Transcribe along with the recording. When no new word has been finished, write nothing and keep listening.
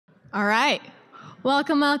All right.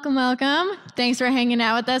 Welcome, welcome, welcome. Thanks for hanging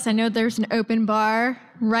out with us. I know there's an open bar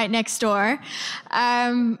right next door.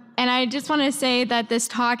 And I just want to say that this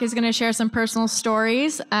talk is going to share some personal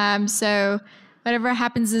stories. So whatever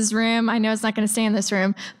happens in this room, I know it's not going to stay in this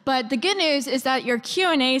room. But the good news is that your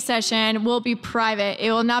Q&A session will be private. It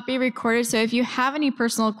will not be recorded. So if you have any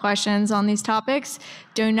personal questions on these topics,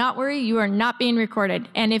 do not worry. You are not being recorded.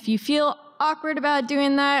 And if you feel awkward about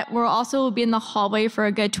doing that, we'll also be in the hallway for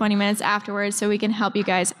a good 20 minutes afterwards so we can help you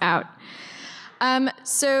guys out.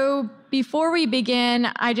 So before we begin,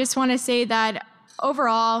 I just want to say that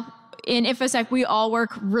overall, in infosec, we all work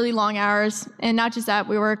really long hours, and not just that,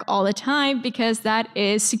 we work all the time because that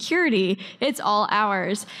is security. It's all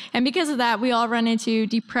hours. And because of that, we all run into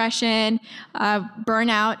depression,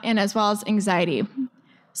 burnout, and as well as anxiety.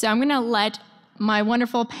 So I'm going to let my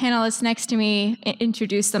wonderful panelists next to me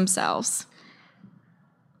introduce themselves.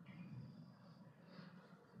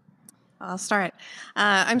 I'll start.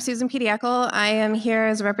 I'm Susan Peediyakkal. I am here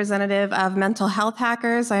as a representative of Mental Health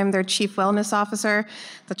Hackers. I am their Chief Wellness Officer.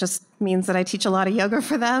 That just means that I teach a lot of yoga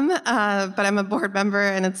for them, but I'm a board member,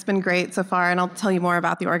 and it's been great so far, and I'll tell you more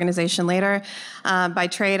about the organization later. By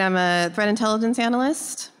trade, I'm a threat intelligence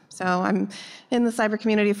analyst, so I'm in the cyber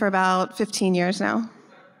community for about 15 years now.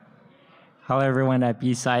 Hello, everyone at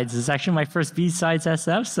BSides. This is actually my first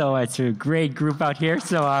BSidesSF, so it's a great group out here.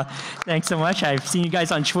 So thanks so much. I've seen you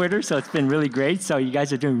guys on Twitter, so it's been really great. So you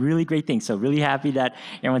guys are doing really great things. So really happy that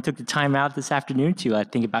everyone took the time out this afternoon to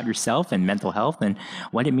think about yourself and mental health and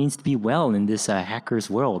what it means to be well in this hacker's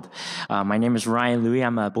world. My name is Louie.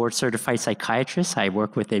 I'm a board-certified psychiatrist. I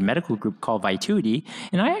work with a medical group called Vituity,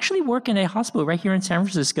 and I actually work in a hospital right here in San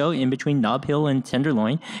Francisco in between Nob Hill and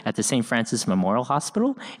Tenderloin at the St. Francis Memorial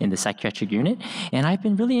Hospital in the psychiatric unit. And I've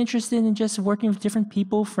been really interested in just working with different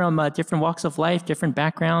people from different walks of life, different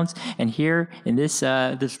backgrounds, and here in this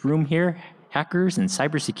room here, hackers and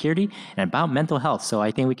cybersecurity, and about mental health. So I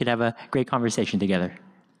think we could have a great conversation together.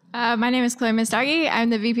 My name is Chloé Messdaghi. I'm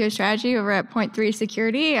the VP of Strategy over at Point 3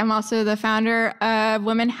 Security. I'm also the founder of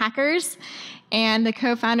Women Hackers and the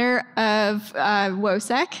co-founder of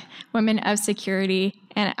WOSEC, Women of Security.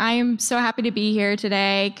 And I am so happy to be here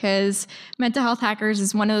today because Mental Health Hackers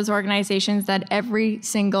is one of those organizations that every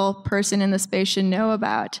single person in the space should know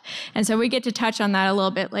about. And so we get to touch on that a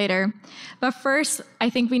little bit later. But first, I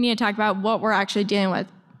think we need to talk about what we're actually dealing with.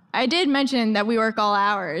 I did mention that we work all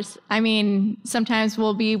hours. I mean, sometimes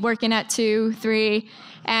we'll be working at 2, 3,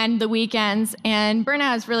 and the weekends, and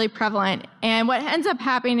burnout is really prevalent. And what ends up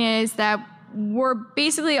happening is that we're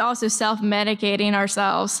basically also self-medicating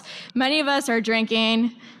ourselves. Many of us are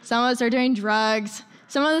drinking, some of us are doing drugs,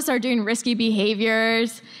 some of us are doing risky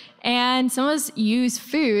behaviors, and some of us use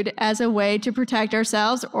food as a way to protect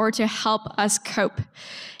ourselves or to help us cope.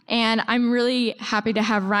 And I'm really happy to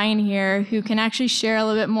have Ryan here who can actually share a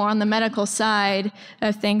little bit more on the medical side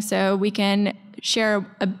of things so we can share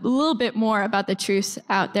a little bit more about the truths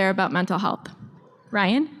out there about mental health.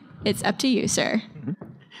 Ryan, it's up to you, sir. Mm-hmm.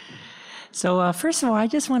 So first of all, I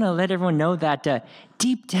just want to let everyone know that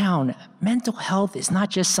deep down, mental health is not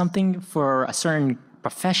just something for a certain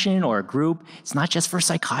profession or a group. It's not just for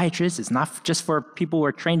psychiatrists. It's not just for people who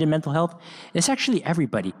are trained in mental health. It's actually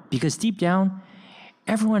everybody, because deep down,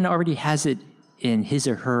 everyone already has it in his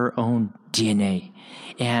or her own DNA.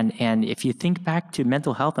 And if you think back to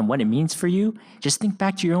mental health and what it means for you, just think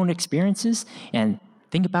back to your own experiences and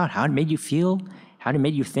think about how it made you feel, how it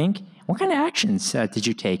made you think. What kind of actions did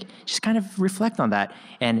you take? Just kind of reflect on that.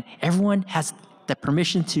 And everyone has the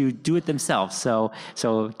permission to do it themselves. So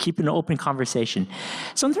keep an open conversation.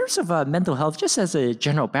 So in terms of mental health, just as a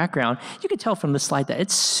general background, you can tell from the slide that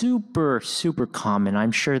it's super, super common.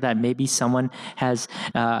 I'm sure that maybe someone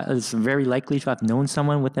is very likely to have known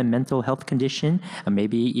someone with a mental health condition,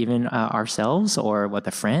 maybe even ourselves or with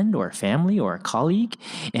a friend or a family or a colleague.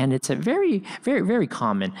 And it's a very, very, very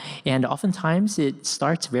common. And oftentimes it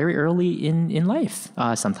starts very early in life.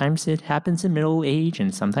 Sometimes it happens in middle age,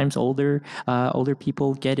 and sometimes older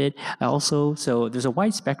people get it also. So there's a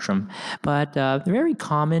wide spectrum, but very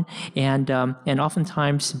common, and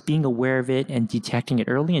oftentimes being aware of it and detecting it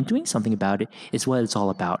early and doing something about it is what it's all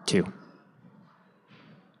about too.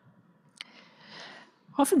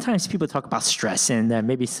 Oftentimes people talk about stress, and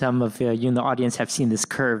maybe some of you in the audience have seen this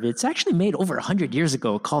curve. It's actually made over 100 years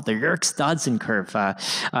ago called the Yerkes-Dodson curve.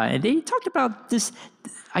 And they talked about this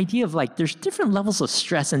idea of like there's different levels of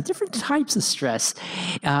stress and different types of stress.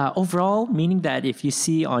 Overall, meaning that if you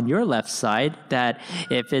see on your left side that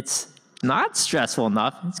if it's not stressful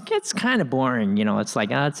enough, it gets kind of boring. You know, it's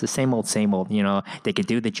like, it's the same old, you know, they could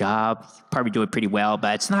do the job, probably do it pretty well,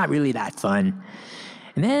 but it's not really that fun.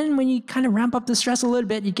 And then when you kind of ramp up the stress a little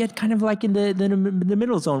bit, you get kind of like in the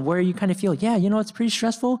middle zone where you kind of feel, yeah, it's pretty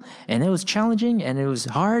stressful and it was challenging and it was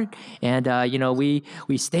hard. And,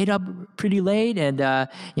 we stayed up pretty late and,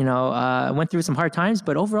 went through some hard times.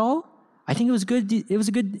 But overall, I think it was good. It was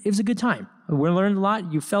a good time. We learned a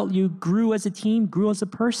lot. You felt you grew as a team, grew as a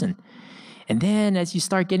person. And then as you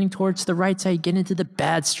start getting towards the right side, you get into the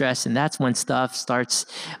bad stress, and that's when stuff starts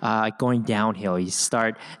going downhill. You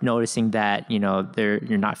start noticing that,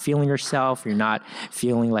 you're not feeling yourself, you're not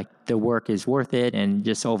feeling like the work is worth it, and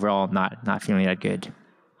just overall not feeling that good.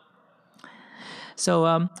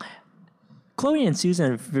 So Chloe and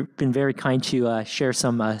Susan have been very kind to share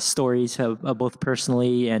some stories both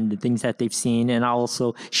personally and the things that they've seen, and I'll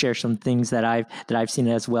also share some things that I've seen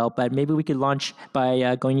as well. But maybe we could launch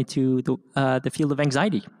by going into the field of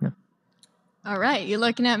anxiety. Yeah. All right, you're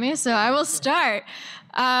looking at me, so I will start.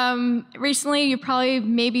 Recently, you probably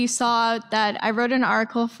maybe saw that I wrote an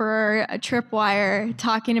article for a Tripwire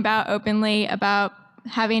talking openly about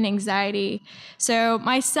having anxiety. So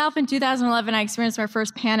myself in 2011, I experienced my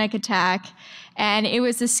first panic attack, and it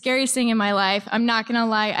was the scariest thing in my life. I'm not gonna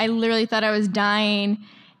lie, I literally thought I was dying,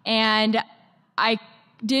 and I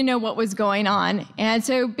didn't know what was going on. And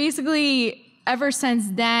so basically, ever since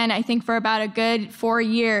then, I think for about a good 4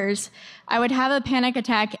 years, I would have a panic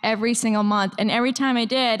attack every single month. And every time I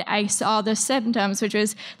did, I saw the symptoms, which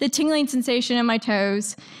was the tingling sensation in my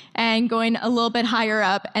toes and going a little bit higher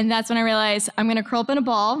up. And that's when I realized I'm gonna curl up in a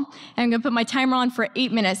ball and I'm gonna put my timer on for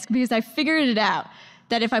 8 minutes because I figured it out.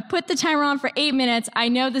 That if I put the timer on for 8 minutes, I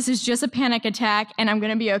know this is just a panic attack and I'm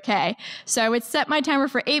gonna be okay. So I would set my timer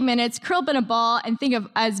for 8 minutes, curl up in a ball, and think of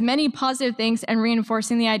as many positive things and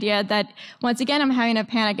reinforcing the idea that, once again, I'm having a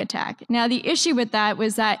panic attack. Now, the issue with that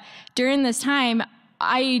was that during this time,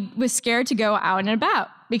 I was scared to go out and about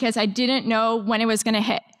because I didn't know when it was gonna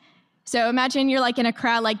hit. So imagine you're like in a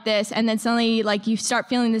crowd like this, and then suddenly like you start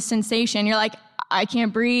feeling this sensation. You're like, I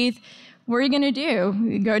can't breathe. What are you going to do?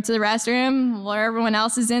 You go to the restroom where everyone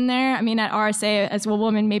else is in there? I mean, at RSA, as a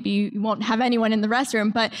woman, maybe you won't have anyone in the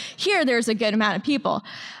restroom, but here there's a good amount of people.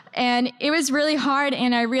 And it was really hard,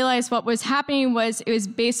 and I realized what was happening was it was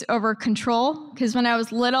based over control, because when I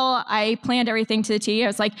was little, I planned everything to the T. I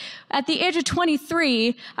was like, at the age of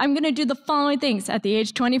 23, I'm going to do the following things. At the age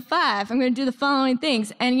of 25, I'm going to do the following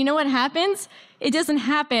things. And you know what happens? It doesn't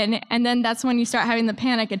happen, and then that's when you start having the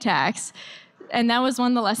panic attacks. And that was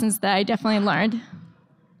one of the lessons that I definitely learned.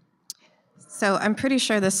 So I'm pretty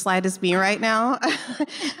sure this slide is me right now,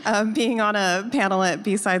 being on a panel at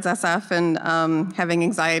BSidesSF and having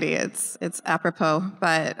anxiety. It's apropos,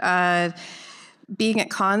 but being at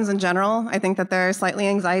cons in general, I think that they're slightly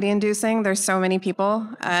anxiety-inducing. There's so many people,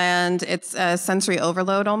 and it's a sensory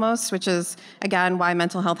overload almost, which is, again, why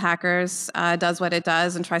Mental Health Hackers does what it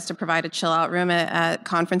does and tries to provide a chill-out room at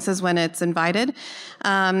conferences when it's invited.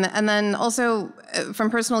 And then also, from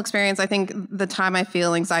personal experience, I think the time I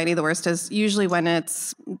feel anxiety the worst is usually when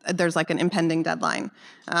there's like an impending deadline.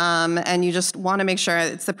 And you just want to make sure,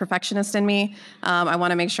 it's the perfectionist in me. I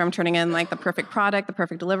want to make sure I'm turning in like the perfect product, the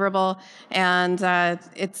perfect deliverable. And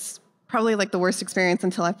it's probably like the worst experience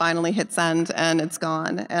until I finally hit send and it's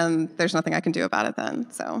gone. And there's nothing I can do about it then.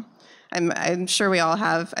 So I'm sure we all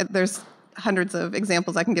have, there's hundreds of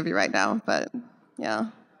examples I can give you right now, but yeah,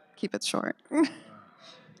 keep it short.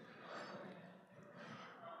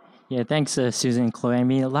 Yeah, thanks, Susan and Chloe. I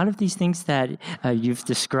mean, a lot of these things that you've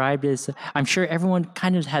described is, I'm sure everyone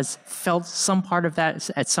kind of has felt some part of that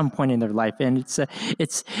at some point in their life. And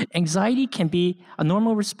it's anxiety can be a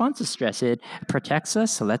normal response to stress. It protects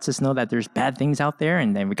us, so lets us know that there's bad things out there,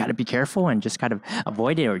 and then we got to be careful and just kind of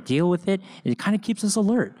avoid it or deal with it. It kind of keeps us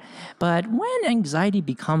alert. But when anxiety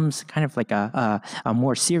becomes kind of like a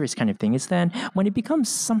more serious kind of thing, is then when it becomes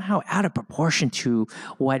somehow out of proportion to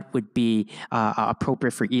what would be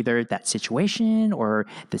appropriate for either that situation or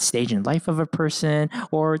the stage in life of a person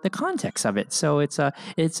or the context of it. So it's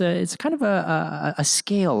kind of a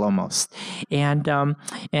scale almost. And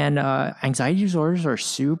anxiety disorders are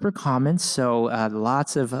super common. So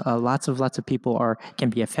lots of people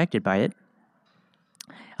can be affected by it.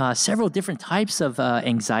 Several different types of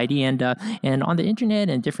anxiety, and on the internet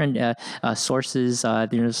and different sources,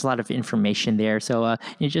 there's a lot of information there. So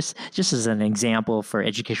just as an example for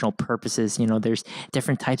educational purposes, there's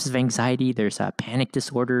different types of anxiety. There's panic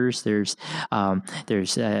disorders. There's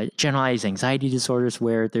generalized anxiety disorders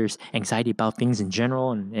where there's anxiety about things in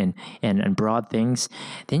general and broad things.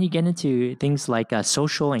 Then you get into things like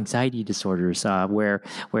social anxiety disorders, where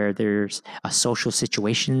there's social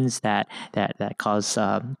situations that cause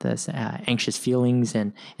anxious feelings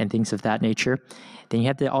and things of that nature. Then you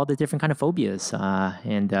have all the different kind of phobias,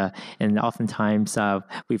 and oftentimes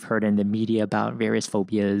we've heard in the media about various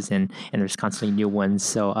phobias, and there's constantly new ones.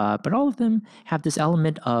 So, but all of them have this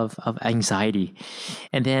element of anxiety,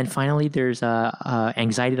 and then finally there's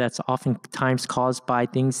anxiety that's oftentimes caused by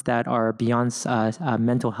things that are beyond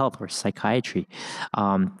mental health or psychiatry,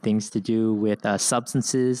 things to do with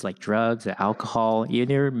substances like drugs, or alcohol,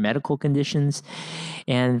 either medical conditions,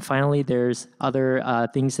 and finally there's other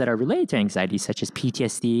things that are related to anxiety, such as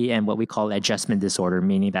PTSD and what we call adjustment disorder,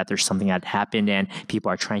 meaning that there's something that happened and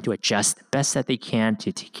people are trying to adjust the best that they can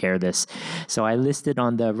to take care of this. So I listed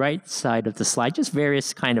on the right side of the slide just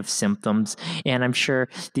various kind of symptoms, and I'm sure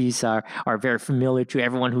these are very familiar to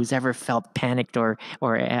everyone who's ever felt panicked or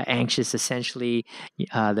anxious. Essentially,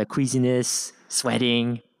 the queasiness,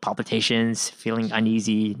 sweating, palpitations, feeling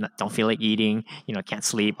uneasy, don't feel like eating, can't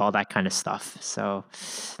sleep, all that kind of stuff. So.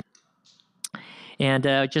 And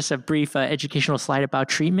just a brief educational slide about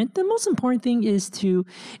treatment. The most important thing is to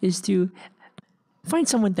find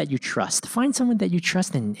someone that you trust. Find someone that you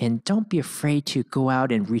trust, and don't be afraid to go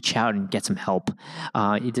out and reach out and get some help.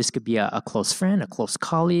 This could be a close friend, a close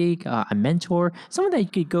colleague, a mentor, someone that you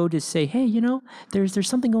could go to say, hey, there's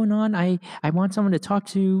something going on. I want someone to talk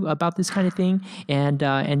to about this kind of thing. And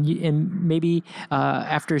maybe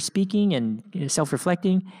after speaking and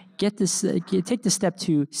self-reflecting, take the step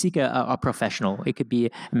to seek a professional. It could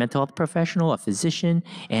be a mental health professional, a physician,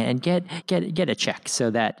 and get a check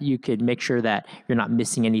so that you could make sure that you're not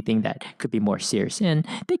missing anything that could be more serious. And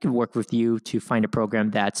they could work with you to find a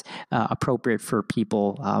program that's appropriate for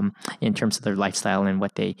people in terms of their lifestyle and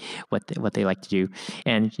what they like to do.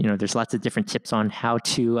 And there's lots of different tips on how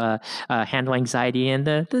to handle anxiety. And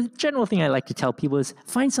the general thing I like to tell people is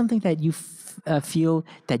find something that you feel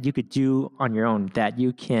that you could do on your own, that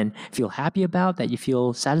you can feel happy about, that you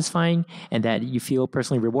feel satisfying, and that you feel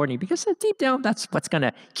personally rewarding, because deep down, that's what's going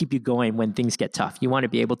to keep you going when things get tough. You want to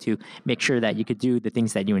be able to make sure that you could do the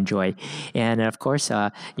things that you enjoy. And of course,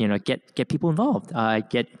 get people involved,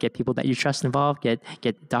 get people that you trust involved,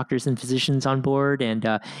 get doctors and physicians on board, and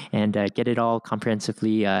get it all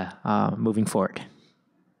comprehensively moving forward.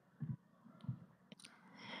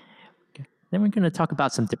 Okay. Then we're going to talk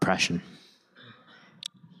about some depression.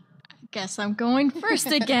 Guess I'm going first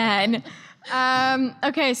again.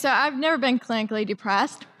 Okay, so I've never been clinically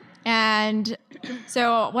depressed. And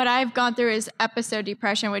so what I've gone through is episode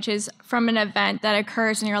depression, which is from an event that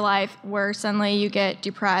occurs in your life where suddenly you get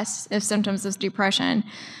depressed, if symptoms of depression.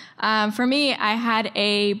 For me, I had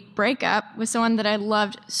a breakup with someone that I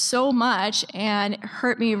loved so much, and it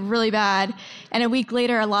hurt me really bad. And a week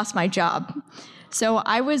later, I lost my job. So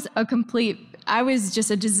I was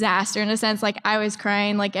just a disaster in a sense. Like, I was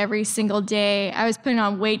crying like every single day. I was putting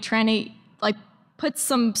on weight, trying to like put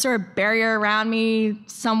some sort of barrier around me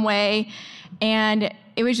some way. And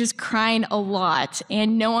it was just crying a lot.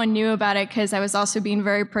 And no one knew about it because I was also being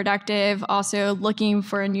very productive, also looking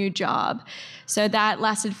for a new job. So that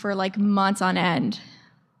lasted for like months on end.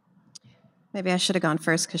 Maybe I should have gone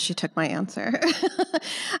first because she took my answer.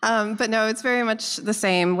 But no, it's very much the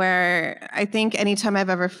same, where I think anytime I've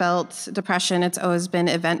ever felt depression, it's always been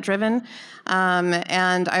event-driven.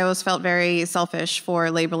 And I always felt very selfish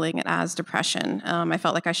for labeling it as depression. I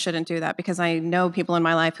felt like I shouldn't do that because I know people in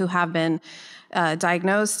my life who have been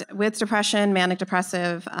diagnosed with depression, manic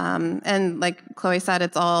depressive. And like Chloe said,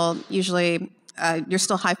 it's all usually... you're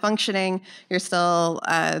still high functioning, you're still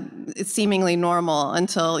it's seemingly normal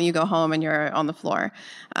until you go home and you're on the floor.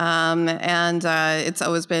 And it's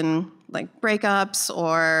always been like breakups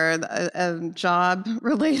or a job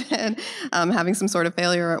related, having some sort of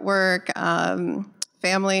failure at work,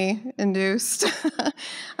 family induced.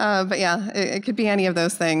 But yeah, it could be any of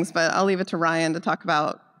those things, but I'll leave it to Ryan to talk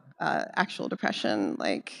about actual depression,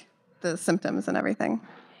 like the symptoms and everything.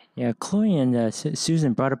 Yeah, Chloe and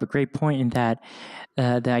Susan brought up a great point in that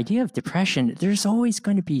the idea of depression, there's always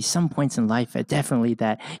going to be some points in life definitely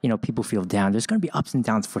that, people feel down. There's going to be ups and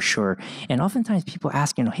downs for sure. And oftentimes people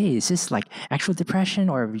ask, hey, is this like actual depression,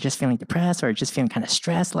 or are we just feeling depressed, or just feeling kind of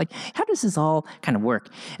stressed? Like, how does this all kind of work?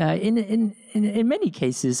 In many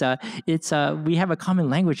cases, we have a common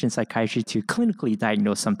language in psychiatry to clinically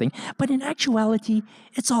diagnose something, but in actuality,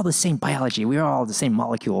 it's all the same biology. We're all the same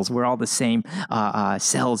molecules. We're all the same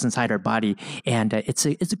cells inside our body, and it's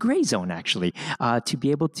a gray zone actually to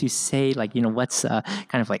be able to say, like, what's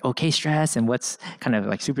kind of like okay stress and what's kind of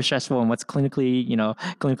like super stressful and what's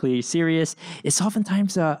clinically serious, it's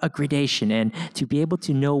oftentimes a gradation. And to be able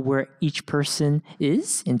to know where each person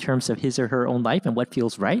is in terms of his or her own life and what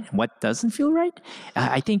feels right and what doesn't feel right,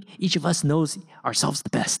 I think each of us knows ourselves the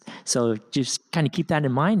best. So just kind of keep that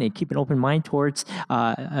in mind and keep an open mind towards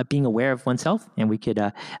being aware of oneself, and we could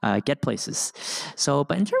get places. So,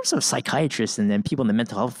 but in terms of psychiatrists and then people in the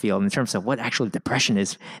mental health field, in terms of what actually depression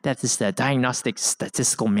is, that is the Diagnostic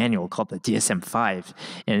Statistical Manual called the DSM-5,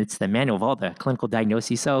 and it's the manual of all the clinical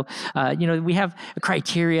diagnoses. So, we have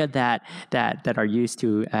criteria that are used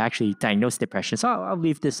to actually diagnose depression. So I'll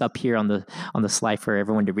leave this up here on the slide for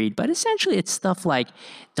everyone to read. But essentially, it's stuff like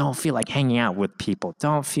don't feel like hanging out with people,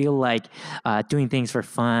 don't feel like doing things for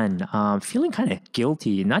fun, feeling kind of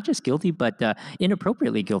guilty, not just guilty, but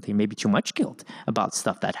inappropriately guilty, maybe too much guilt about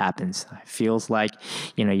stuff that happens. It feels like,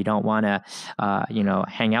 you don't want to,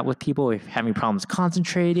 hang out with people. If you're having problems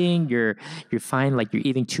concentrating, you find like you're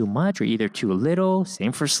eating too much or either too little.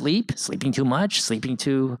 Same for sleeping too much, sleeping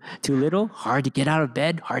too little, hard to get out of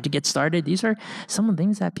bed, hard to get started. These are some of the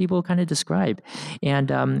things that people kind of describe.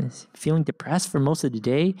 And feeling depressed for most of the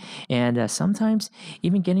day, and sometimes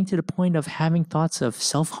even getting to the point of having thoughts of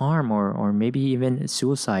self-harm or maybe even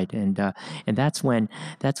suicide. And that's when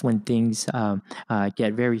things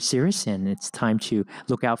get very serious, and it's time to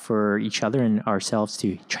look out for each other and ourselves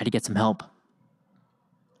to try to get some help.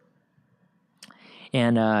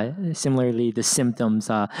 And similarly, the symptoms,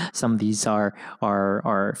 some of these are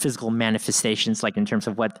physical manifestations, like in terms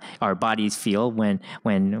of what our bodies feel when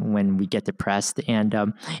we get depressed. And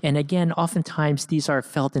again, oftentimes these are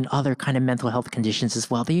felt in other kind of mental health conditions as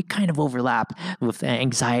well. They kind of overlap with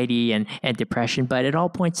anxiety and depression, but it all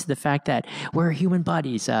points to the fact that we're human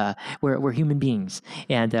bodies, we're human beings,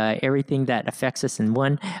 and everything that affects us in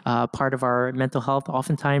one part of our mental health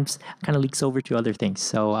oftentimes kind of leaks over to other things.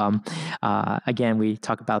 So again, we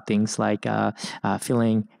talk about things like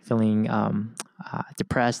feeling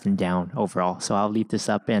depressed and down overall. So I'll leave this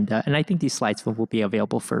up, and I think these slides will be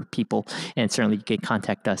available for people, and certainly you can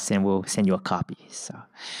contact us and we'll send you a copy. So.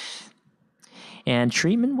 And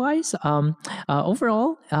treatment-wise,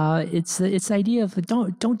 overall, it's the idea of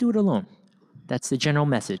don't do it alone. That's the general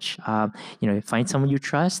message. Find someone you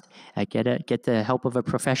trust, get the help of a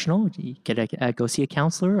professional, go see a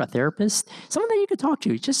counselor, a therapist, someone that you could talk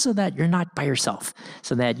to, just so that you're not by yourself,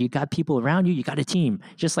 so that you got people around you, you got a team.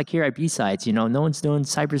 Just like here at BSides, no one's doing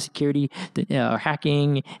cybersecurity or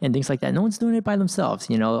hacking and things like that. No one's doing it by themselves.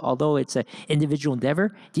 Although it's an individual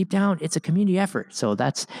endeavor, deep down it's a community effort. So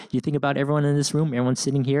you think about everyone in this room, everyone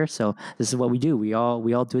sitting here. So this is what we do. We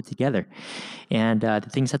all do it together. And the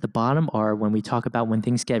things at the bottom are when we talk about when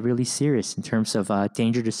things get really serious in terms of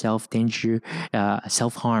danger to self, danger,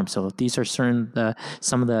 self-harm. So these are some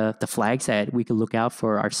of the flags that we could look out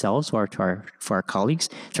for ourselves or for our colleagues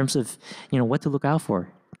in terms of what to look out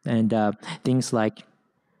for, and things like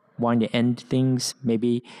wanting to end things,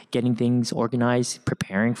 maybe getting things organized,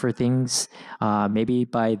 preparing for things, maybe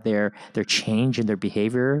by their change in their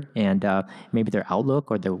behavior and maybe their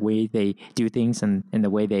outlook or the way they do things and the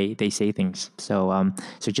way they say things. So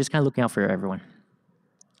just kind of looking out for everyone.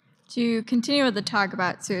 To continue with the talk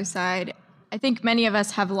about suicide, I think many of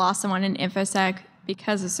us have lost someone in infosec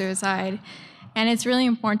because of suicide. And it's really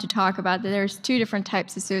important to talk about that there's two different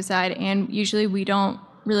types of suicide, and usually we don't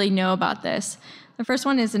really know about this. The first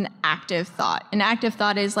one is an active thought. An active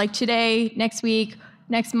thought is like today, next week,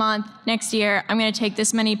 next month, next year, I'm going to take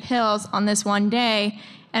this many pills on this one day,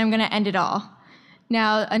 and I'm going to end it all.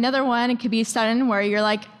 Now, another one, it could be sudden, where you're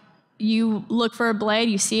like, you look for a blade,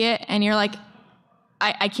 you see it, and you're like,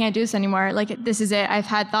 I can't do this anymore. Like, this is it. I've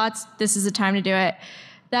had thoughts. This is the time to do it.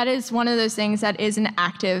 That is one of those things that is an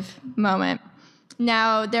active moment.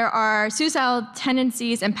 Now, there are suicidal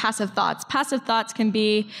tendencies and passive thoughts. Passive thoughts can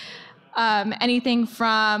be anything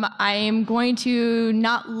from I'm going to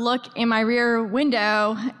not look in my rear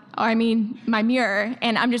window, my mirror,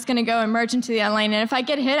 and I'm just going to go and merge into the lane. And if I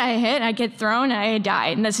get hit, I get thrown, and I die.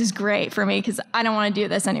 And this is great for me because I don't want to do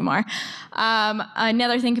this anymore.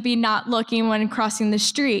 Another thing could be not looking when crossing the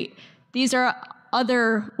street. These are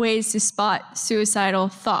other ways to spot suicidal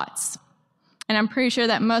thoughts. And I'm pretty sure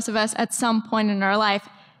that most of us at some point in our life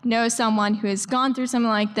know someone who has gone through something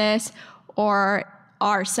like this, or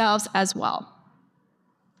ourselves as well.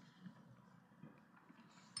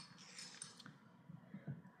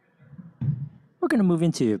 We're going to move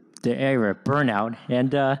into the area of burnout.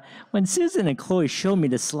 And when Susan and Chloe showed me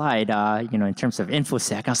the slide, in terms of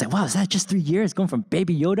infosec, I was like, wow, is that just 3 years going from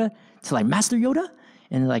Baby Yoda to like Master Yoda?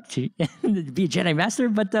 and like to be a Jedi Master.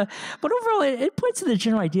 But overall, it points to the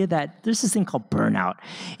general idea that there's this thing called burnout.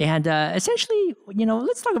 And essentially,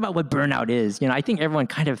 let's talk about what burnout is. I think everyone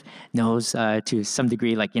kind of knows to some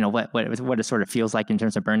degree, like, what it sort of feels like in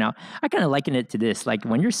terms of burnout. I kind of liken it to this, like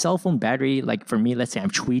when your cell phone battery, like for me, let's say I'm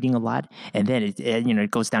tweeting a lot, and then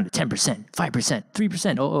it goes down to 10%, 5%,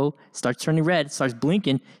 3%, starts turning red, starts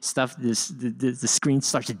blinking, the screen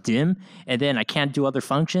starts to dim, and then I can't do other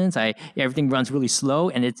functions. Everything runs really slow,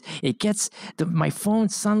 and my phone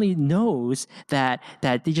suddenly knows that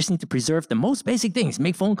they just need to preserve the most basic things,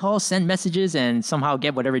 make phone calls, send messages, and somehow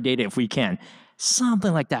get whatever data if we can.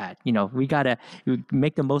 Something like that. We got to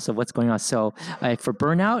make the most of what's going on. So for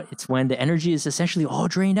burnout, it's when the energy is essentially all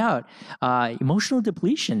drained out. Emotional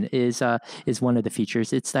depletion is one of the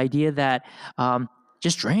features. It's the idea that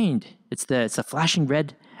just drained. It's a flashing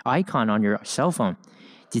red icon on your cell phone.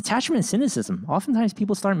 Detachment and cynicism. Oftentimes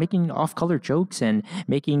people start making off-color jokes and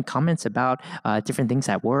making comments about different things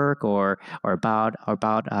at work or about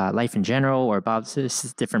life in general or about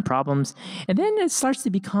different problems. And then it starts to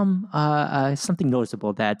become something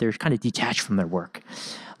noticeable that they're kind of detached from their work.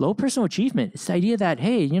 Low personal achievement. It's the idea that,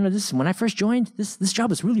 hey, this when I first joined, this job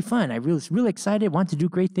was really fun. I was really excited, wanted to do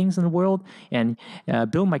great things in the world and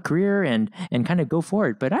build my career and kind of go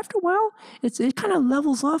forward. But after a while, it kind of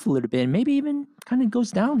levels off a little bit and maybe even kind of goes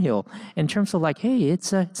downhill in terms of like, hey,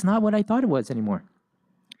 it's not what I thought it was anymore.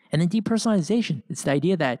 And then depersonalization. It's the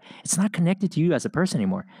idea that it's not connected to you as a person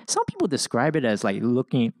anymore. Some people describe it as like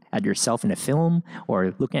looking at yourself in a film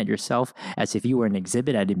or looking at yourself as if you were an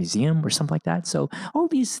exhibit at a museum or something like that. So all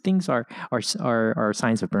these things are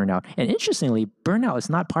signs of burnout. And interestingly, burnout is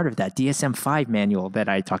not part of that DSM-5 manual that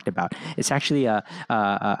I talked about. It's actually a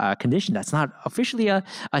condition that's not officially a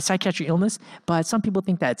psychiatric illness, but some people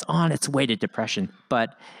think that it's on its way to depression.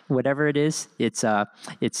 But whatever it is, it's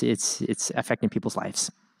affecting people's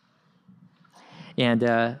lives. And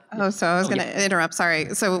so I was going to interrupt.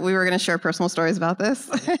 Sorry. So we were going to share personal stories about this,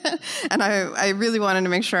 and I really wanted to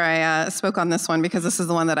make sure I spoke on this one because this is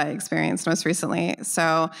the one that I experienced most recently.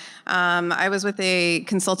 So I was with a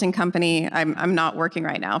consulting company. I'm not working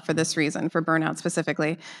right now for this reason, for burnout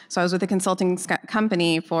specifically. So I was with a consulting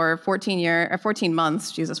company for 14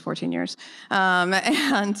 months. Jesus, 14 years.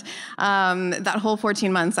 And that whole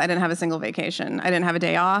 14 months, I didn't have a single vacation. I didn't have a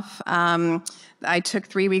day off. I took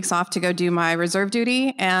 3 weeks off to go do my reserve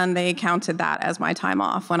duty, and they counted that as my time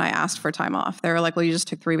off when I asked for time off. They were like, well, you just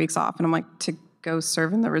took 3 weeks off. And I'm like, to go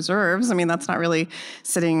serve in the reserves? I mean, that's not really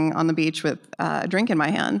sitting on the beach with a drink in my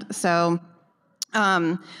hand. So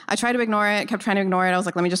I tried to ignore it, kept trying to ignore it. I was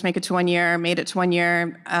like, let me just make it to 1 year, made it to 1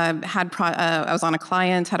 year. I was on a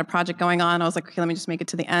client, had a project going on. I was like, okay, let me just make it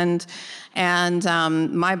to the end. And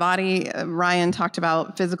my body, Ryan talked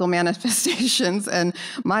about physical manifestations, and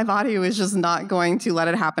my body was just not going to let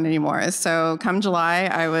it happen anymore. So come July,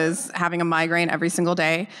 I was having a migraine every single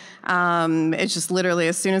day. It's just literally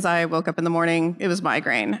as soon as I woke up in the morning, it was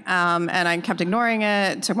migraine. And I kept ignoring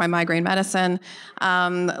it, took my migraine medicine.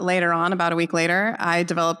 Later on, about a week later, I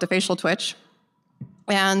developed a facial twitch.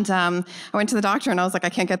 And I went to the doctor and I was like, I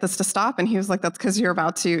can't get this to stop. And he was like, that's because you're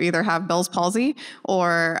about to either have Bell's palsy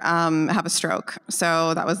or have a stroke.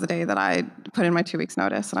 So that was the day that I put in my 2 weeks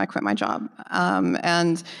notice and I quit my job.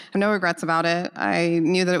 And I have no regrets about it. I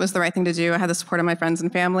knew that it was the right thing to do. I had the support of my friends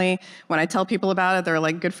and family. When I tell people about it, they're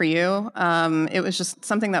like, good for you. It was just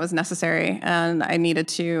something that was necessary. And I needed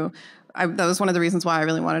to that was one of the reasons why I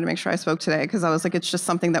really wanted to make sure I spoke today, because I was like, it's just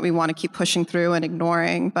something that we want to keep pushing through and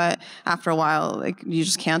ignoring, but after a while, like, you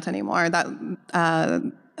just can't anymore.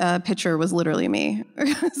 That picture was literally me.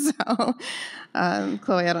 So,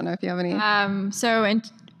 Chloe, I don't know if you have any.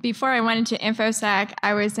 Before I went into infosec,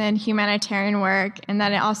 I was in humanitarian work, and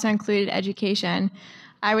that it also included education.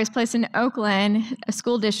 I was placed in Oakland, a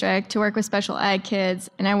school district, to work with special ed kids,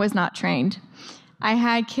 and I was not trained. I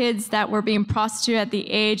had kids that were being prostituted at the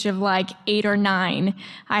age of like 8 or 9.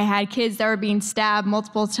 I had kids that were being stabbed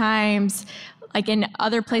multiple times, like in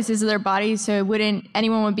other places of their bodies, so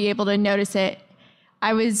anyone would be able to notice it.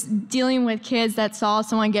 I was dealing with kids that saw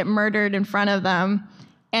someone get murdered in front of them,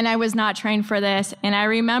 and I was not trained for this. And I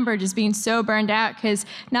remember just being so burned out, because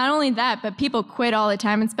not only that, but people quit all the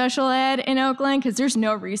time in special ed in Oakland because there's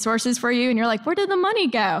no resources for you, and you're like, where did the money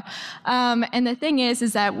go? And the thing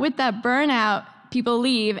is that with that burnout, people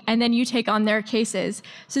leave, and then you take on their cases.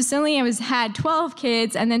 So suddenly I had 12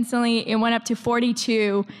 kids, and then suddenly it went up to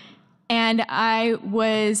 42, and I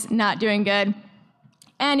was not doing good.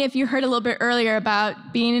 And if you heard a little bit earlier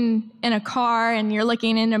about being in a car and you're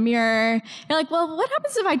looking in a mirror, you're like, well, what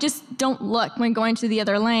happens if I just don't look when going to the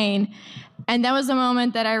other lane? And that was the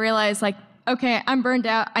moment that I realized, like, okay, I'm burned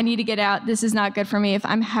out. I need to get out. This is not good for me if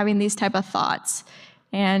I'm having these type of thoughts.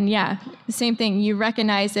 And yeah, the same thing. You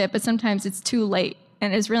recognize it, but sometimes it's too late.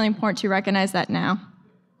 And it's really important to recognize that now.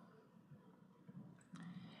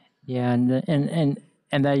 Yeah,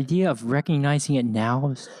 and the idea of recognizing it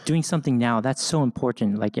now, doing something now, that's so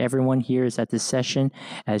important. Like everyone here is at this session,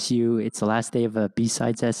 it's the last day of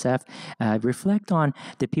BSidesSF. Reflect on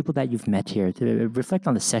the people that you've met here. Reflect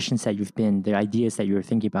on the sessions that you've been, the ideas that you were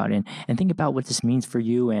thinking about, and think about what this means for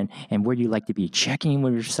you and where you like to be. Checking in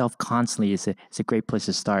with yourself constantly is a great place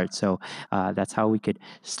to start. So that's how we could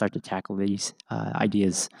start to tackle these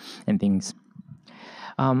ideas and things.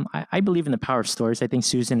 I believe in the power of stories. I think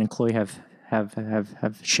Susan and Chloe have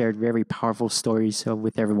shared very powerful stories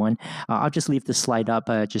with everyone. I'll just leave this slide up,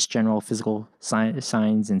 just general physical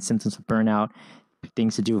signs and symptoms of burnout,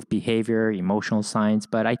 things to do with behavior, emotional signs.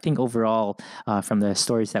 But I think overall, from the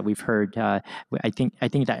stories that we've heard, I think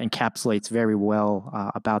that encapsulates very well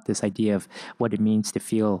about this idea of what it means to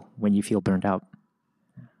feel when you feel burned out.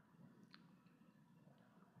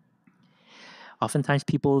 Oftentimes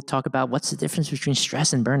people talk about what's the difference between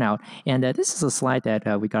stress and burnout. And this is a slide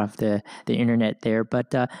that we got off the internet there.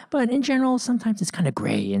 But in general, sometimes it's kind of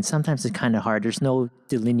gray and sometimes it's kind of hard. There's no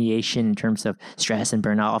delineation in terms of stress and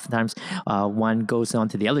burnout. Oftentimes one goes on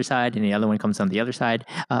to the other side and the other one comes on the other side.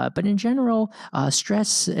 But in general,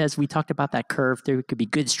 stress, as we talked about that curve, there could be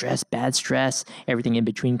good stress, bad stress, everything in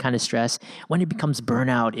between kind of stress. When it becomes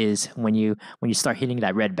burnout is when you start hitting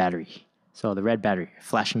that red battery. So the red battery,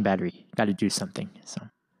 flashing battery, got to do something. So,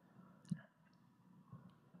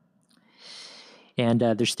 and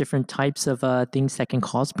there's different types of things that can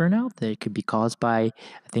cause burnout. They could be caused by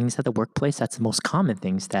things at the workplace. That's the most common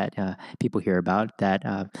things that people hear about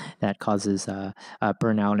that causes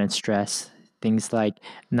burnout and stress. Things like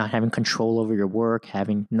not having control over your work,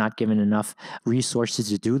 having not given enough resources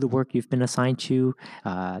to do the work you've been assigned to,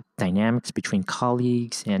 dynamics between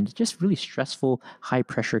colleagues, and just really stressful,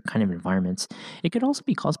 high-pressure kind of environments. It could also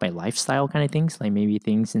be caused by lifestyle kind of things, like maybe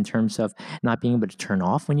things in terms of not being able to turn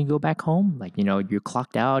off when you go back home. Like, you're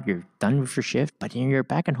clocked out, you're done with your shift, but you're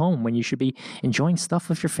back at home when you should be enjoying stuff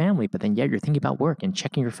with your family, but then yet you're thinking about work and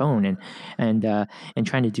checking your phone and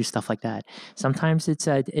trying to do stuff like that. Sometimes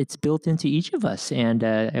it's built into each of us, and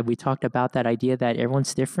we talked about that idea that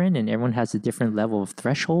everyone's different and everyone has a different level of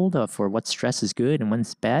threshold for what stress is good and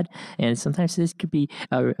when's bad, and sometimes this could be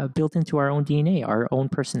built into our own DNA, our own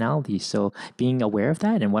personality. So being aware of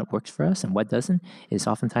that and what works for us and what doesn't is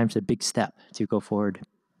oftentimes a big step to go forward.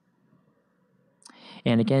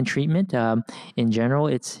 And again, treatment in general,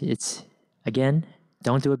 it's again,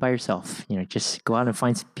 don't do it by yourself. Just go out and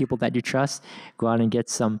find some people that you trust. Go out and get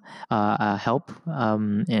some help,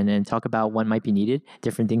 and talk about what might be needed.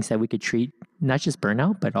 Different things that we could treat, not just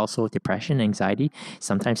burnout, but also depression, anxiety.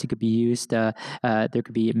 Sometimes it could be used. There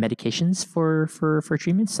could be medications for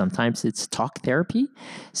treatment. Sometimes it's talk therapy.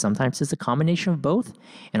 Sometimes it's a combination of both.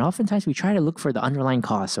 And oftentimes we try to look for the underlying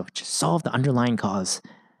cause. So just solve the underlying cause.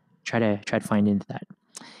 Try to find into that.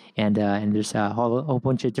 And there's a whole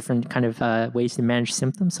bunch of different kind of ways to manage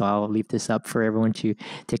symptoms. So I'll leave this up for everyone to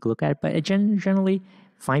take a look at. But generally,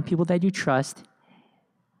 find people that you trust.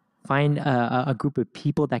 Find a group of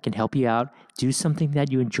people that can help you out. Do something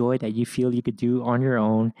that you enjoy, that you feel you could do on your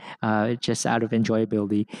own, just out of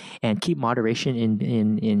enjoyability. And keep moderation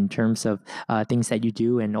in terms of things that you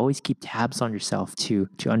do. And always keep tabs on yourself to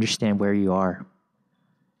understand where you are.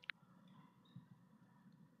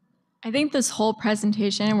 I think this whole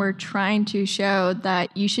presentation, we're trying to show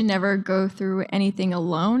that you should never go through anything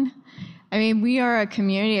alone. I mean, we are a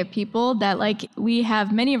community of people that, we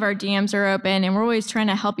have many of our DMs are open and we're always trying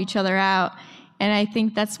to help each other out. And I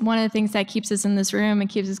think that's one of the things that keeps us in this room and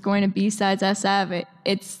keeps us going to BSidesSF.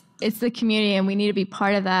 It's the community and we need to be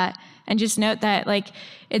part of that. And just note that,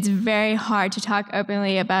 it's very hard to talk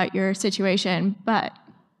openly about your situation, but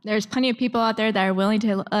there's plenty of people out there that are willing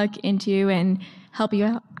to look into and help you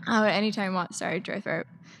out anytime you want. Sorry, dry throat.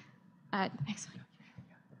 Next one.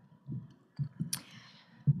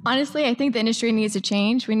 Honestly, I think the industry needs to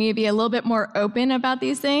change. We need to be a little bit more open about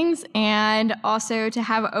these things and also to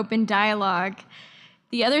have open dialogue.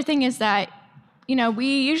 The other thing is that,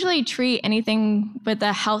 we usually treat anything with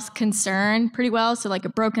a health concern pretty well. So like a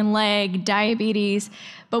broken leg, diabetes,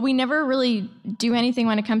 but we never really do anything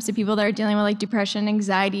when it comes to people that are dealing with depression,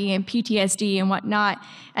 anxiety, and PTSD and whatnot.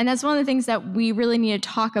 And that's one of the things that we really need to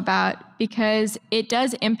talk about because it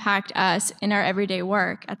does impact us in our everyday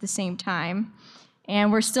work at the same time.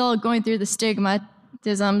 And we're still going through the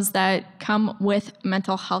stigmatisms that come with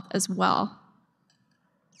mental health as well.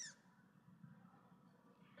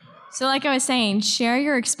 So like I was saying, share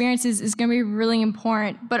your experiences is going to be really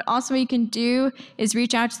important, but also what you can do is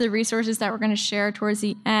reach out to the resources that we're going to share towards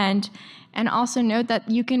the end, and also note that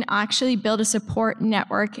you can actually build a support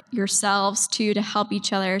network yourselves too to help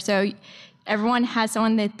each other. So everyone has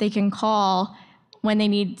someone that they can call when they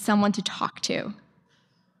need someone to talk to.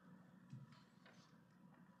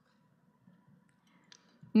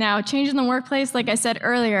 Now, change in the workplace, like I said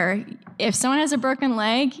earlier, if someone has a broken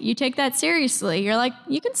leg, you take that seriously. You're like,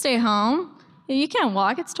 you can stay home. You can't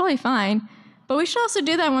walk. It's totally fine. But we should also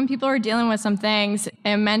do that when people are dealing with some things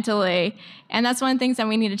and mentally. And that's one of the things that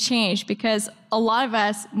we need to change, because a lot of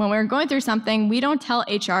us, when we're going through something, we don't tell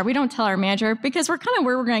HR, we don't tell our manager, because we're kind of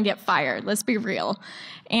where we're going to get fired. Let's be real.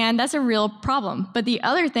 And that's a real problem. But the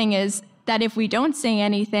other thing is that if we don't say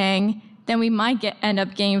anything, then we might end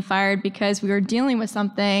up getting fired because we were dealing with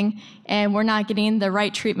something and we're not getting the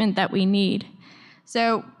right treatment that we need.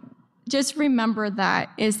 So just remember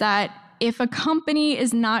that if a company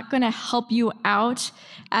is not going to help you out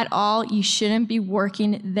at all, you shouldn't be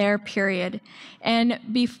working there, period. And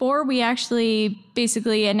before we actually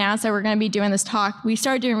basically announced that we're going to be doing this talk, we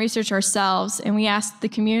started doing research ourselves, and we asked the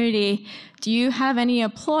community, do you have any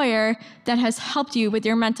employer that has helped you with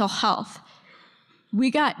your mental health? We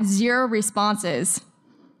got 0 responses.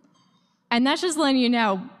 And that's just letting you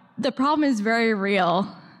know the problem is very real,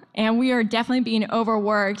 and we are definitely being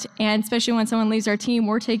overworked, and especially when someone leaves our team,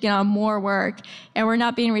 we're taking on more work, and we're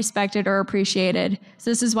not being respected or appreciated.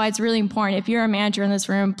 So this is why it's really important. If you're a manager in this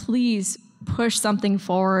room, please push something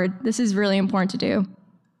forward. This is really important to do.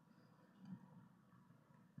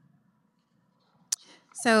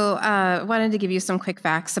 So I wanted to give you some quick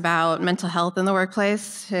facts about mental health in the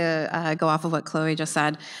workplace to go off of what Chloe just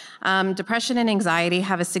said. Depression and anxiety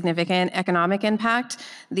have a significant economic impact.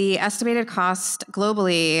 The estimated cost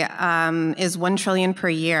globally is $1 trillion per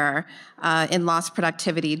year in lost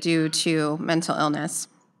productivity due to mental illness.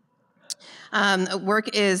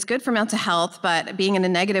 Work is good for mental health, but being in a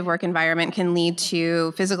negative work environment can lead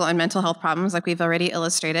to physical and mental health problems, like we've already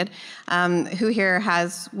illustrated. Who here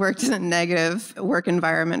has worked in a negative work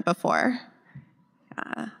environment before?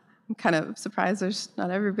 I'm kind of surprised there's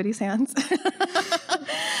not everybody's hands.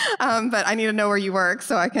 But I need to know where you work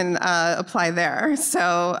so I can apply there.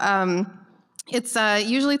 So it's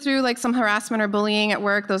usually through like some harassment or bullying at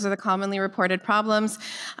work. Those are the commonly reported problems.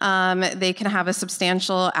 They can have a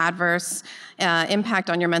substantial adverse impact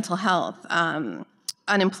on your mental health.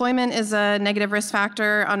 Unemployment is a negative risk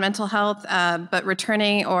factor on mental health, but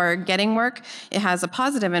returning or getting work, it has a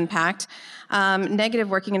positive impact. Negative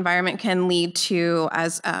working environment can lead to,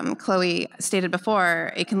 as Chloe stated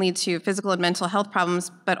before, it can lead to physical and mental health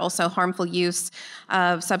problems, but also harmful use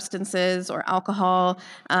of substances or alcohol.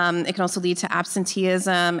 It can also lead to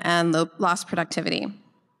absenteeism and lost productivity.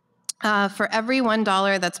 For every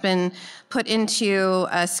 $1 that's been put into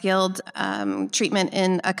a skilled treatment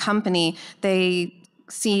in a company, they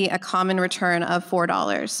see a common return of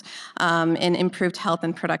 $4 in improved health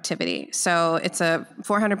and productivity. So it's a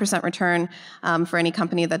 400% return for any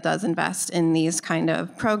company that does invest in these kind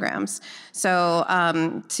of programs. So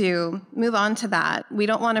to move on to that, we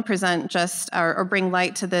don't want to present just or bring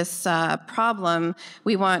light to this problem.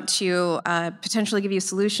 We want to potentially give you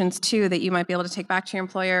solutions too that you might be able to take back to your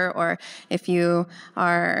employer, or if you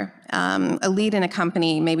are a lead in a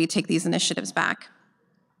company, maybe take these initiatives back.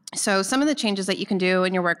 So some of the changes that you can do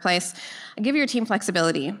in your workplace, give your team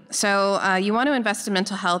flexibility. So you want to invest in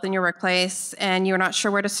mental health in your workplace and you're not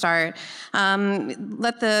sure where to start,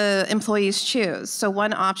 let the employees choose. So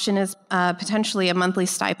one option is potentially a monthly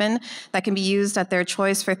stipend that can be used at their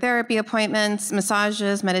choice for therapy appointments,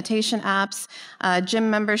 massages, meditation apps, gym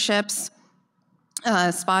memberships,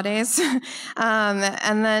 spa days,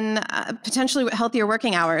 and then potentially healthier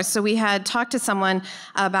working hours. So we had talked to someone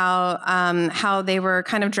about how they were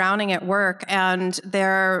kind of drowning at work, and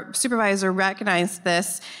their supervisor recognized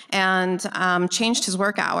this and changed his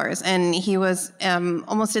work hours, and he was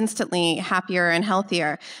almost instantly happier and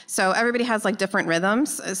healthier. So everybody has like different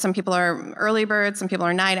rhythms. Some people are early birds, some people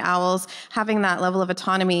are night owls. Having that level of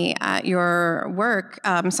autonomy at your work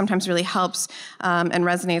sometimes really helps and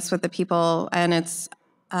resonates with the people, and it's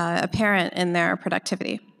apparent in their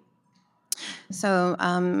productivity. So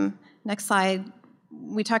next slide,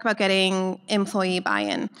 we talk about getting employee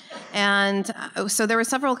buy-in. And so there were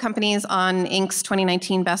several companies on Inc.'s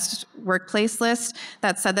 2019 Best Workplace list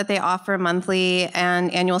that said that they offer monthly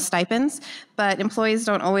and annual stipends, but employees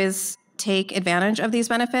don't always take advantage of these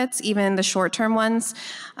benefits, even the short-term ones.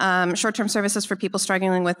 Short-term services for people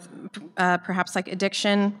struggling with perhaps like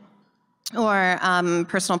addiction, or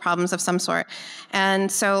personal problems of some sort.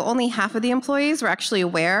 And so only half of the employees were actually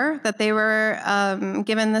aware that they were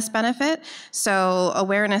given this benefit. So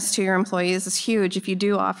awareness to your employees is huge if you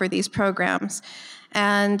do offer these programs.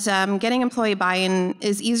 And getting employee buy-in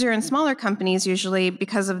is easier in smaller companies usually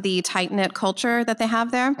because of the tight-knit culture that they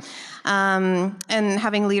have there. And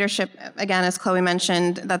having leadership, again, as Chloe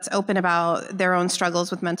mentioned, that's open about their own struggles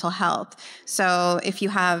with mental health. So if you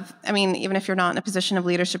have, I mean, even if you're not in a position of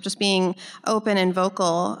leadership, just being open and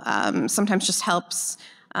vocal sometimes just helps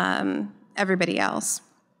everybody else.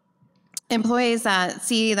 Employees that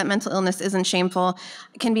see that mental illness isn't shameful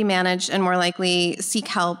can be managed and more likely seek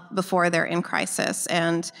help before they're in crisis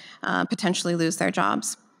and potentially lose their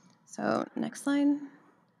jobs. So next slide.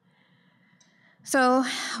 So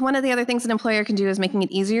one of the other things an employer can do is making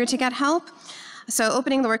it easier to get help. So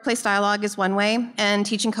opening the workplace dialogue is one way, and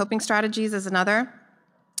teaching coping strategies is another.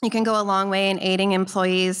 You can go a long way in aiding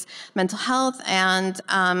employees' mental health, and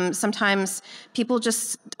sometimes people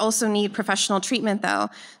just also need professional treatment, though.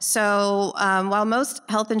 So while most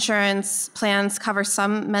health insurance plans cover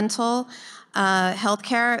some mental health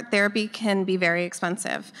care, therapy can be very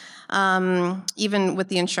expensive, even with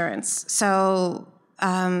the insurance. So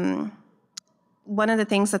one of the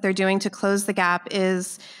things that they're doing to close the gap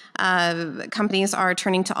is companies are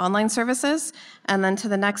turning to online services. And then to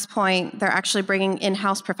the next point, they're actually bringing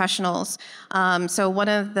in-house professionals. So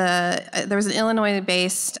there was an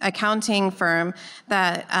Illinois-based accounting firm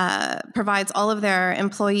that provides all of their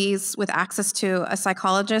employees with access to a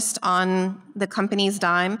psychologist on the company's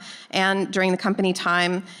dime and during the company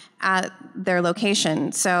time at their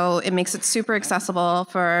location. So it makes it super accessible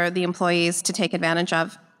for the employees to take advantage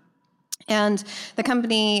of. And the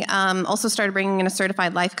company also started bringing in a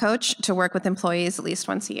certified life coach to work with employees at least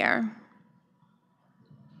once a year.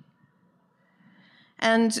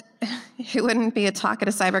 And it wouldn't be a talk at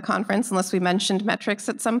a cyber conference unless we mentioned metrics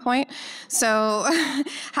at some point. So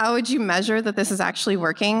how would you measure that this is actually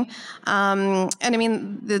working? And I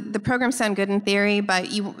mean, the programs sound good in theory, but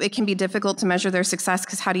it can be difficult to measure their success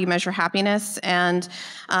because how do you measure happiness? And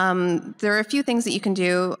there are a few things that you can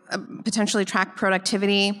do, potentially track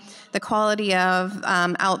productivity, the quality of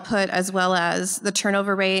output, as well as the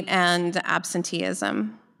turnover rate and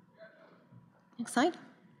absenteeism. Next slide.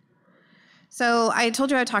 So I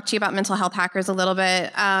told you I'd talk to you about mental health hackers a little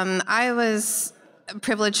bit. I was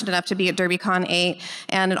privileged enough to be at DerbyCon 8,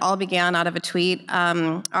 and it all began out of a tweet.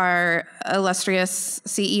 Our illustrious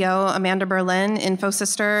CEO, Amanda Berlin,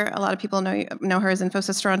 InfoSister, a lot of people know her as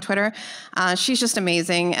InfoSister on Twitter. She's just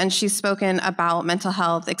amazing, and she's spoken about mental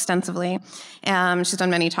health extensively. She's done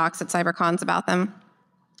many talks at CyberCons about them.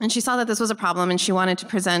 And she saw that this was a problem, and she wanted to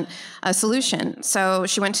present a solution. So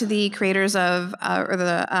she went to the creators of,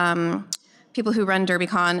 people who run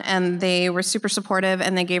DerbyCon, and they were super supportive,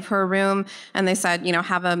 and they gave her a room, and they said, you know,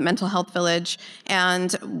 have a mental health village.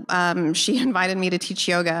 And she invited me to teach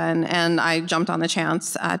yoga, and I jumped on the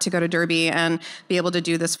chance to go to Derby and be able to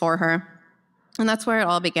do this for her. And that's where it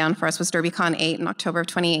all began for us, was DerbyCon 8 in October of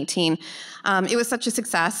 2018. It was such a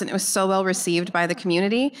success, and it was so well received by the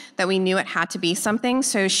community that we knew it had to be something.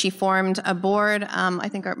 So she formed a board. I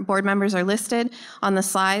think our board members are listed on the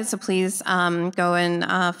slide, so please go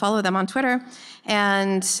and follow them on Twitter.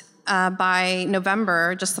 And by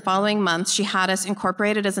November, just the following month, she had us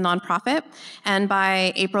incorporated as a nonprofit. And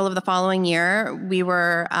by April of the following year, we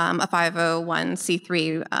were a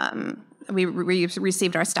 501c3. We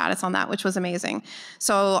received our status on that, which was amazing.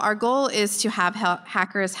 So our goal is to have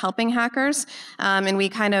hackers helping hackers, and we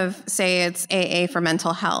kind of say it's AA for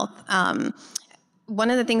mental health. One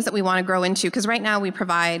of the things that we want to grow into, because right now we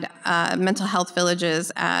provide mental health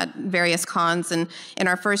villages at various cons, and in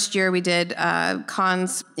our first year we did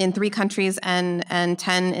cons in 3 countries and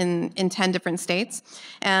 10 in 10 different states.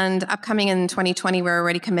 And upcoming in 2020, we're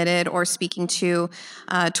already committed or speaking to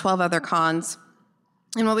 12 other cons.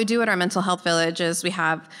 And what we do at our mental health village is we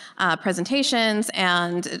have presentations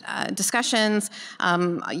and discussions,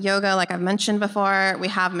 yoga, like I've mentioned before. We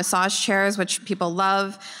have massage chairs, which people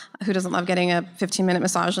love. Who doesn't love getting a 15-minute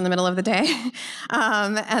massage in the middle of the day?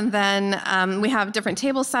 And then we have different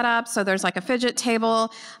tables set up. So there's like a fidget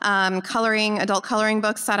table, adult coloring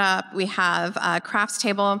books set up. We have a crafts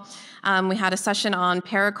table. We had a session on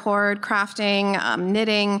paracord crafting,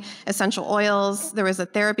 knitting, essential oils. There was a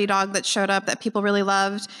therapy dog that showed up that people really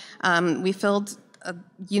loved. We filled a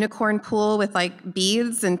unicorn pool with like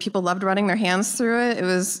beads, and people loved running their hands through it.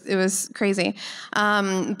 It was crazy.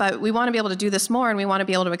 But we want to be able to do this more, and we want to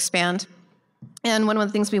be able to expand. And one of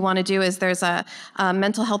the things we want to do is there's a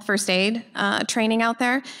mental health first aid training out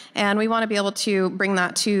there, and we want to be able to bring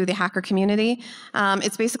that to the hacker community.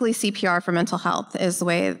 It's basically CPR for mental health is the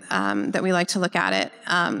way that we like to look at it.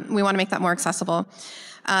 We want to make that more accessible.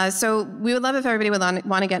 So we would love if everybody would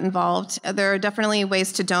want to get involved. There are definitely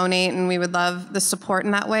ways to donate, and we would love the support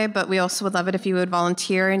in that way, but we also would love it if you would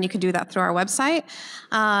volunteer, and you could do that through our website.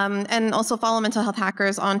 And also follow Mental Health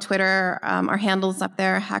Hackers on Twitter. Our handle's up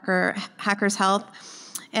there, Hackers Health.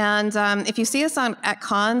 And if you see us at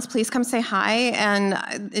cons, please come say hi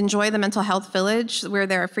and enjoy the Mental Health Village. We're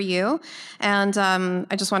there for you. And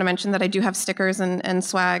I just want to mention that I do have stickers and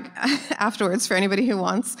swag afterwards for anybody who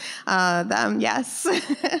wants them. Yes.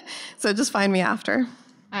 So just find me after.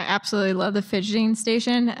 I absolutely love the fidgeting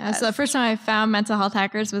station. Yes. So the first time I found Mental Health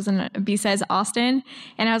Hackers was in BSidesSF Austin.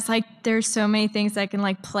 And I was like, there's so many things I can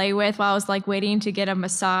like play with while I was like waiting to get a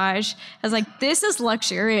massage. I was like, this is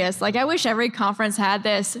luxurious. Like I wish every conference had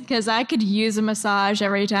this because I could use a massage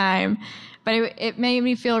every time. But it made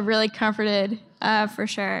me feel really comforted for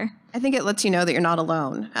sure. I think it lets you know that you're not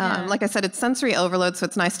alone. Like I said, it's sensory overload, so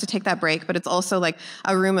it's nice to take that break, but it's also like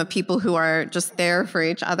a room of people who are just there for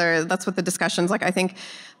each other. That's what the discussions, like I think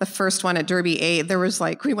the first one at Derby 8, there was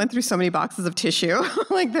like, we went through so many boxes of tissue.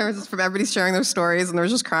 Like there was from everybody sharing their stories and there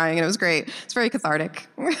was just crying and it was great. It's very cathartic.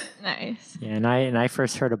 Nice. Yeah, and I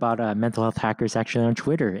first heard about Mental Health Hackers actually on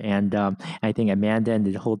Twitter, and I think Amanda and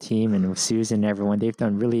the whole team and Susan and everyone, they've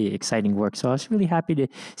done really exciting work. So I was really happy to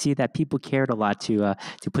see that people cared a lot to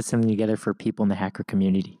put something together for people in the hacker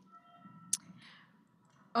community.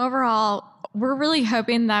 Overall, we're really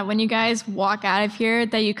hoping that when you guys walk out of here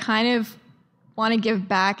that you kind of want to give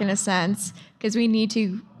back in a sense, because we need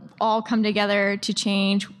to all come together to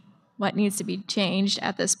change what needs to be changed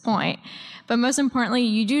at this point. But most importantly,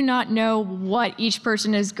 you do not know what each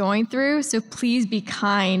person is going through, so please be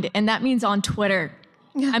kind. And that means on Twitter.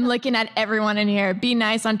 I'm looking at everyone in here. Be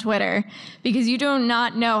nice on Twitter, because you do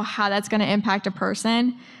not know how that's going to impact a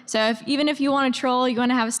person. So even if you want to troll, you want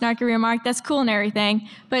to have a snarky remark, that's cool and everything,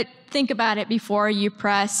 but think about it before you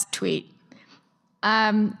press tweet.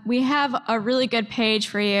 We have a really good page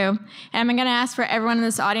for you, and I'm going to ask for everyone in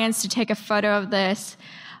this audience to take a photo of this.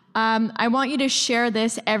 I want you to share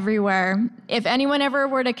this everywhere. If anyone ever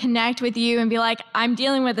were to connect with you and be like, I'm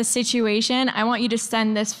dealing with a situation, I want you to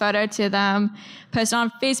send this photo to them. Post it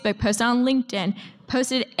on Facebook, post it on LinkedIn,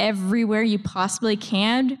 post it everywhere you possibly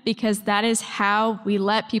can, because that is how we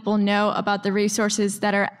let people know about the resources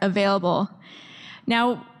that are available.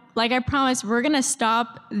 Now, like I promised, we're going to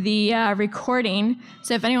stop the recording.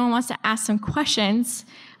 So if anyone wants to ask some questions,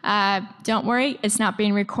 don't worry, it's not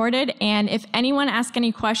being recorded. And if anyone asks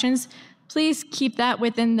any questions, please keep that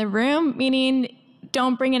within the room, meaning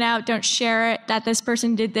don't bring it out, don't share it, that this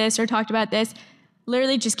person did this or talked about this.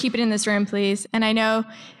 Literally just keep it in this room, please. And I know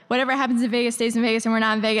whatever happens in Vegas stays in Vegas, and we're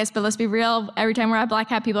not in Vegas, but let's be real, every time we're at Black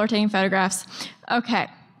Hat, people are taking photographs. Okay,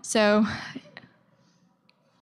 so